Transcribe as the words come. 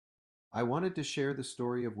I wanted to share the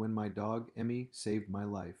story of when my dog, Emmy, saved my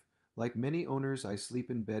life. Like many owners, I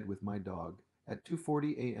sleep in bed with my dog. At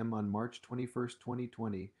 2:40 a.m. on March 21st,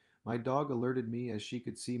 2020, my dog alerted me as she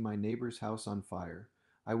could see my neighbor's house on fire.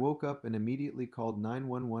 I woke up and immediately called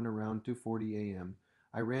 911 around 2:40 a.m.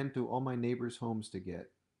 I ran to all my neighbors' homes to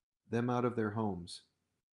get them out of their homes.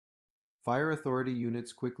 Fire authority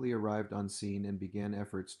units quickly arrived on scene and began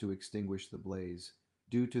efforts to extinguish the blaze.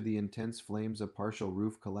 Due to the intense flames, a partial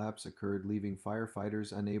roof collapse occurred, leaving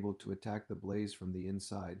firefighters unable to attack the blaze from the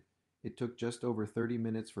inside. It took just over 30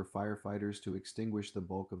 minutes for firefighters to extinguish the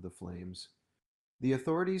bulk of the flames. The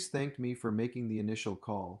authorities thanked me for making the initial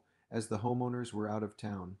call, as the homeowners were out of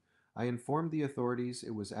town. I informed the authorities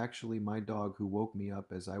it was actually my dog who woke me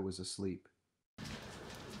up as I was asleep.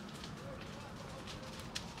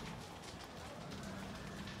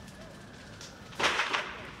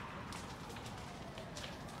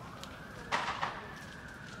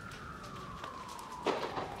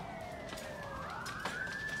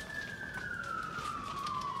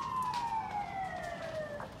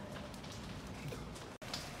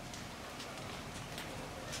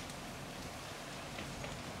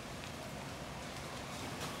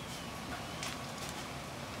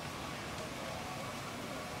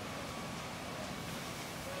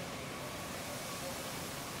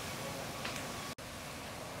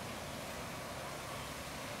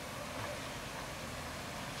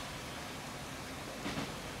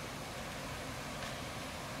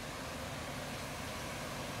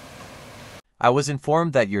 I was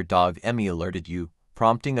informed that your dog Emmy alerted you,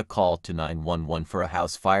 prompting a call to 911 for a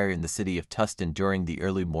house fire in the city of Tustin during the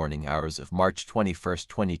early morning hours of March 21st,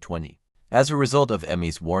 2020. As a result of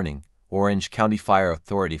Emmy's warning, Orange County Fire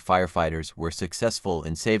Authority firefighters were successful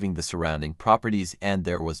in saving the surrounding properties and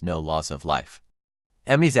there was no loss of life.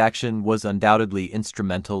 Emmy's action was undoubtedly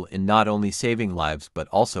instrumental in not only saving lives but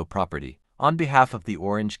also property. On behalf of the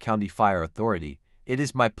Orange County Fire Authority, it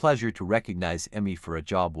is my pleasure to recognize Emmy for a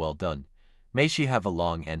job well done. May she have a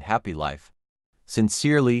long and happy life.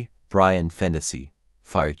 Sincerely, Brian Fennessy,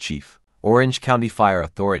 Fire Chief, Orange County Fire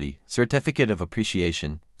Authority, Certificate of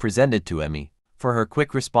Appreciation, presented to Emmy for her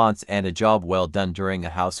quick response and a job well done during a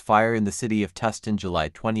house fire in the city of Tustin, July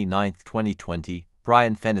 29, 2020.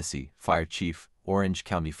 Brian Fennessy, Fire Chief, Orange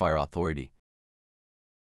County Fire Authority.